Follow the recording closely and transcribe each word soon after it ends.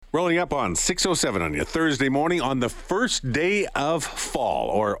Rolling up on 6:07 on your Thursday morning on the first day of fall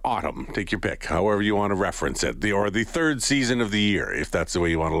or autumn. Take your pick, however you want to reference it. Or the third season of the year, if that's the way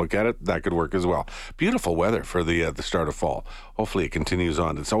you want to look at it, that could work as well. Beautiful weather for the start of fall. Hopefully it continues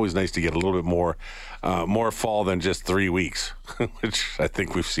on. It's always nice to get a little bit more fall than just 3 weeks, which I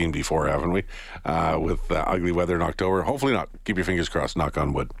think we've seen before, haven't we? With ugly weather in October. Hopefully not. Keep your fingers crossed. Knock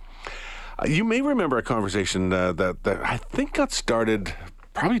on wood. You may remember a conversation that I think got started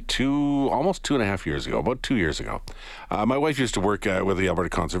probably almost 2.5 years ago, about 2 years ago. My wife used to work with the Alberta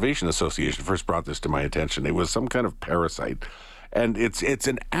Conservation Association, first brought this to my attention. It was some kind of parasite, and it's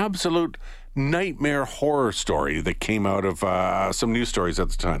an absolute nightmare horror story that came out of some news stories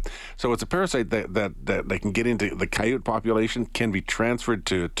at the time. So it's a parasite that can get into the coyote population, can be transferred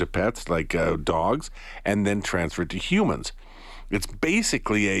to pets like dogs, and then transferred to humans. It's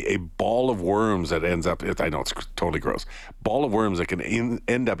basically a ball of worms that ends up, I know it's totally gross, ball of worms that can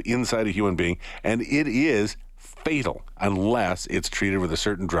end up inside a human being, and it is fatal unless it's treated with a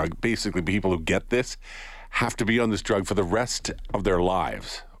certain drug. Basically, people who get this have to be on this drug for the rest of their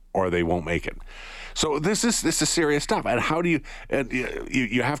lives, or they won't make it. So this is serious stuff. And how do you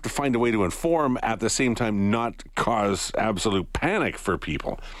have to find a way to inform at the same time, not cause absolute panic for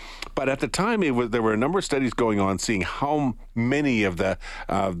people. But at the time, there were a number of studies going on seeing how many of the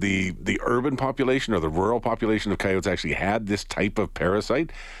urban population or the rural population of coyotes actually had this type of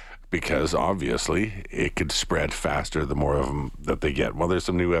parasite, because obviously it could spread faster the more of them that they get. Well, there's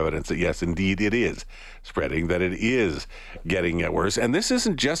some new evidence that yes, indeed, it is spreading, that it is getting worse. And this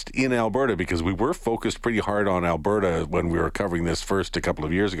isn't just in Alberta, because we were focused pretty hard on Alberta when we were covering this first a couple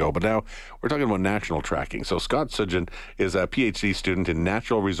of years ago, but now we're talking about national tracking. So Scott Sudgeon is a PhD student in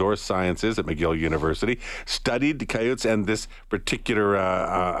natural resource sciences at McGill University, studied the coyotes and this particular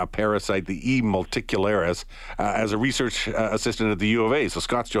parasite, the E. multicularis, as a research assistant at the U of A. So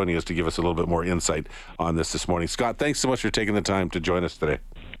Scott's joining us to give us a little bit more insight on this morning. Scott, thanks so much for taking the time to join us today.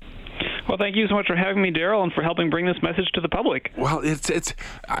 Well, thank you so much for having me, Daryl, and for helping bring this message to the public. Well, it's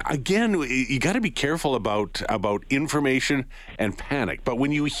again, you got to be careful about information and panic. But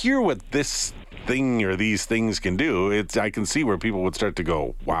when you hear what this thing or these things can do, I can see where people would start to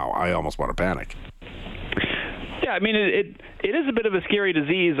go, wow, I almost want to panic. Yeah, I mean, it is a bit of a scary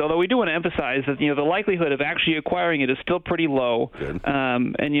disease, although we do want to emphasize that, the likelihood of actually acquiring it is still pretty low.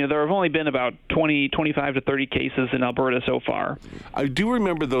 And, there have only been about 25 to 30 cases in Alberta so far. I do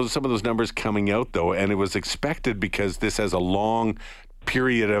remember some of those numbers coming out, though, and it was expected because this has a long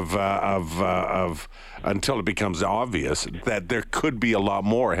period of until it becomes obvious that there could be a lot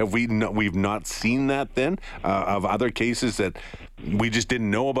more. We've not seen that then of other cases that we just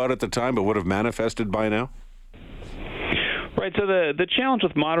didn't know about at the time but would have manifested by now? Right. So the challenge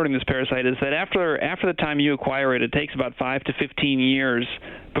with monitoring this parasite is that after the time you acquire it, it takes about 5 to 15 years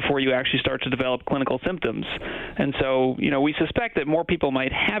before you actually start to develop clinical symptoms. And so, we suspect that more people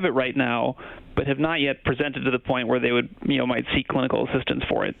might have it right now, but have not yet presented to the point where they would, might seek clinical assistance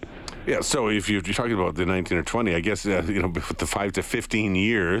for it. Yeah. So if you're talking about the 19 or 20, I guess, with the 5 to 15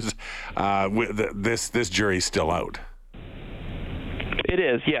 years, this jury's still out. It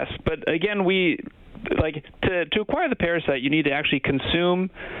is, yes. But again, to acquire the parasite, you need to actually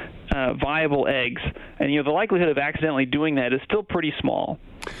consume viable eggs, and the likelihood of accidentally doing that is still pretty small.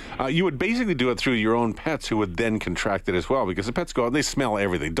 You would basically do it through your own pets, who would then contract it as well, because the pets go out and they smell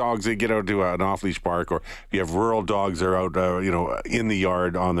everything. Dogs, they get out to an off-leash park, or if you have rural dogs, they're out, in the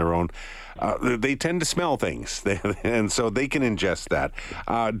yard on their own. They tend to smell things, and so they can ingest that.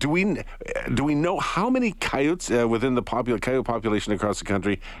 Do we know how many coyotes within the coyote population across the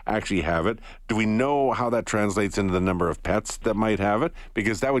country actually have it? Do we know how that translates into the number of pets that might have it?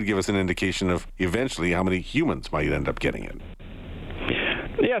 Because that would give us an indication of eventually how many humans might end up getting it.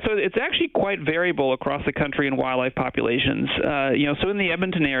 Yeah, so it's actually quite variable across the country in wildlife populations. So in the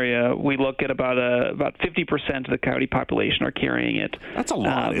Edmonton area, we look at about 50% of the coyote population are carrying it. That's a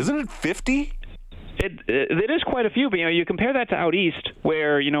lot, isn't it? 50? It is quite a few, but you compare that to out east,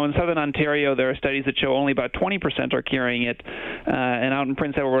 where in southern Ontario there are studies that show only about 20% are carrying it, and out in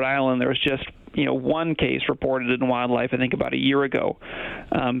Prince Edward Island there was just one case reported in wildlife, I think, about a year ago.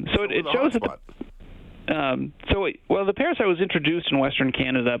 So it shows that. The parasite was introduced in Western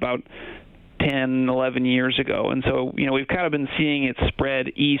Canada about 10, 11 years ago, and so we've kind of been seeing it spread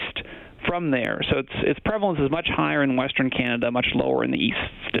east from there. So its prevalence is much higher in Western Canada, much lower in the east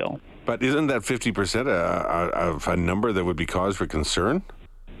still. But isn't that 50% a number that would be cause for concern?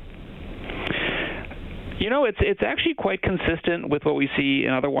 It's actually quite consistent with what we see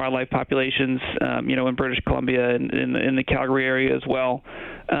in other wildlife populations, in British Columbia and in the Calgary area as well.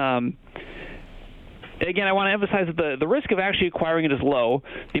 again, I want to emphasize that the risk of actually acquiring it is low.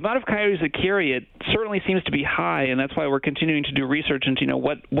 The amount of coyotes that carry it certainly seems to be high, and that's why we're continuing to do research into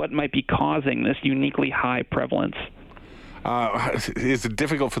what might be causing this uniquely high prevalence. Is it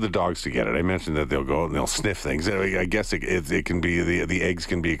difficult for the dogs to get it? I mentioned that they'll go and they'll sniff things. I guess it can be the eggs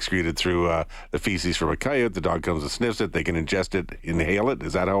can be excreted through the feces from a coyote. The dog comes and sniffs it. They can ingest it, inhale it.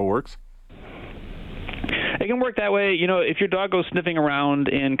 Is that how it works? It can work that way. If your dog goes sniffing around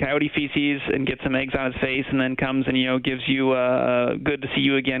in coyote feces and gets some eggs on his face and then comes and, gives you a good to see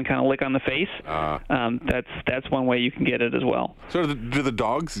you again kind of lick on the face, that's one way you can get it as well. So do the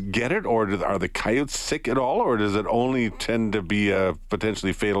dogs get it, or are the coyotes sick at all, or does it only tend to be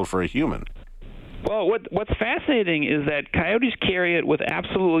potentially fatal for a human? Well, what's fascinating is that coyotes carry it with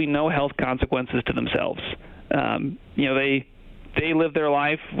absolutely no health consequences to themselves. They live their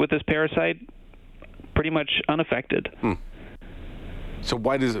life with this parasite pretty much unaffected. So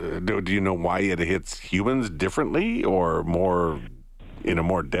why do you know why it hits humans differently or more in a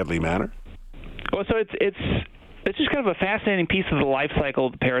more deadly manner? Well, so it's just kind of a fascinating piece of the life cycle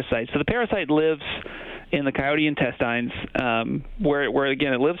of the parasite. So the parasite lives in the coyote intestines, where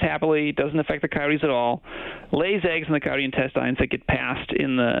again it lives happily, doesn't affect the coyotes at all, lays eggs in the coyote intestines that get passed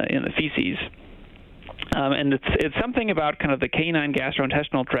in the feces. And it's something about kind of the canine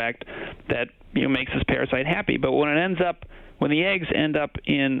gastrointestinal tract that makes this parasite happy. But when the eggs end up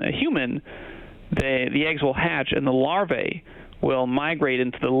in a human, the eggs will hatch and the larvae will migrate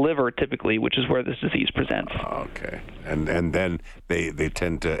into the liver typically, which is where this disease presents. Okay, and then they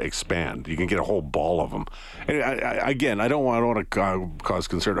tend to expand. You can get a whole ball of them. And I don't want to cause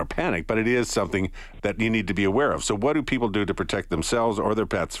concern or panic, but it is something that you need to be aware of. So what do people do to protect themselves or their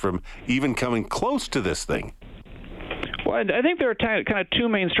pets from even coming close to this thing? Well, I think there are kind of two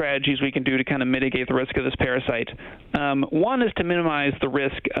main strategies we can do to kind of mitigate the risk of this parasite. One is to minimize the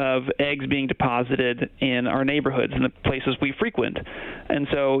risk of eggs being deposited in our neighborhoods and the places we frequent. And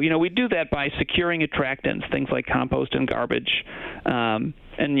so, we do that by securing attractants, things like compost and garbage, and,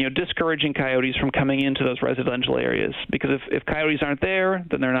 discouraging coyotes from coming into those residential areas. Because if coyotes aren't there,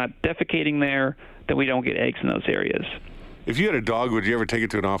 then they're not defecating there, then we don't get eggs in those areas. If you had a dog, would you ever take it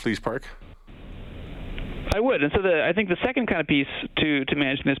to an off-leash park? I would, and so I think the second kind of piece to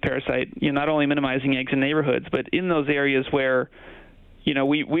managing this parasite, not only minimizing eggs in neighborhoods, but in those areas where,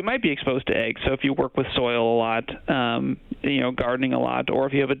 we might be exposed to eggs. So if you work with soil a lot, gardening a lot, or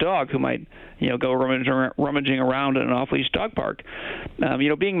if you have a dog who might, go rummaging around in an off-leash dog park,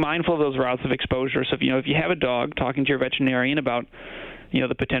 being mindful of those routes of exposure. So if you have a dog, talking to your veterinarian about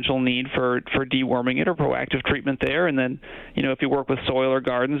the potential need for deworming it or proactive treatment there. And then, if you work with soil or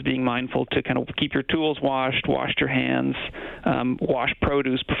gardens, being mindful to kind of keep your tools washed, wash your hands, wash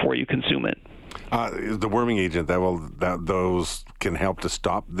produce before you consume it. The worming agent, those can help to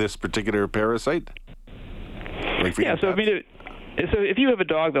stop this particular parasite? So if you have a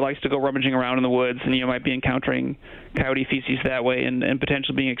dog that likes to go rummaging around in the woods and you might be encountering coyote feces that way and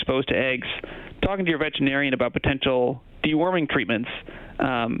potentially being exposed to eggs, talking to your veterinarian about potential deworming treatments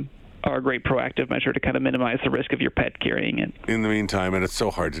are a great proactive measure to kind of minimize the risk of your pet carrying it. In the meantime, and it's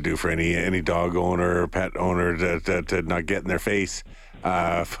so hard to do for any dog owner or pet owner to not get in their face,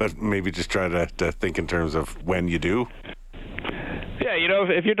 but maybe just try to think in terms of when you do. Yeah,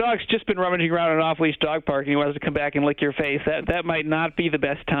 if your dog's just been rummaging around in an off-leash dog park and he wants to come back and lick your face, that might not be the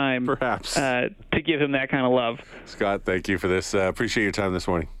best time, perhaps, to give him that kind of love. Scott, thank you for this. Appreciate your time this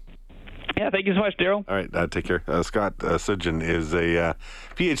morning. Yeah, thank you so much, Daryl. All right, take care. Scott Sudgeon is a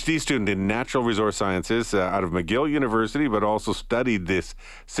PhD student in natural resource sciences out of McGill University, but also studied this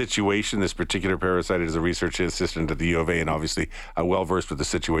situation, this particular parasite, as a research assistant at the U of A, and obviously well-versed with the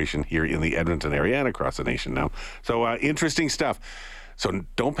situation here in the Edmonton area and across the nation now. So interesting stuff. So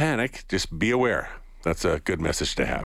don't panic, just be aware. That's a good message to have.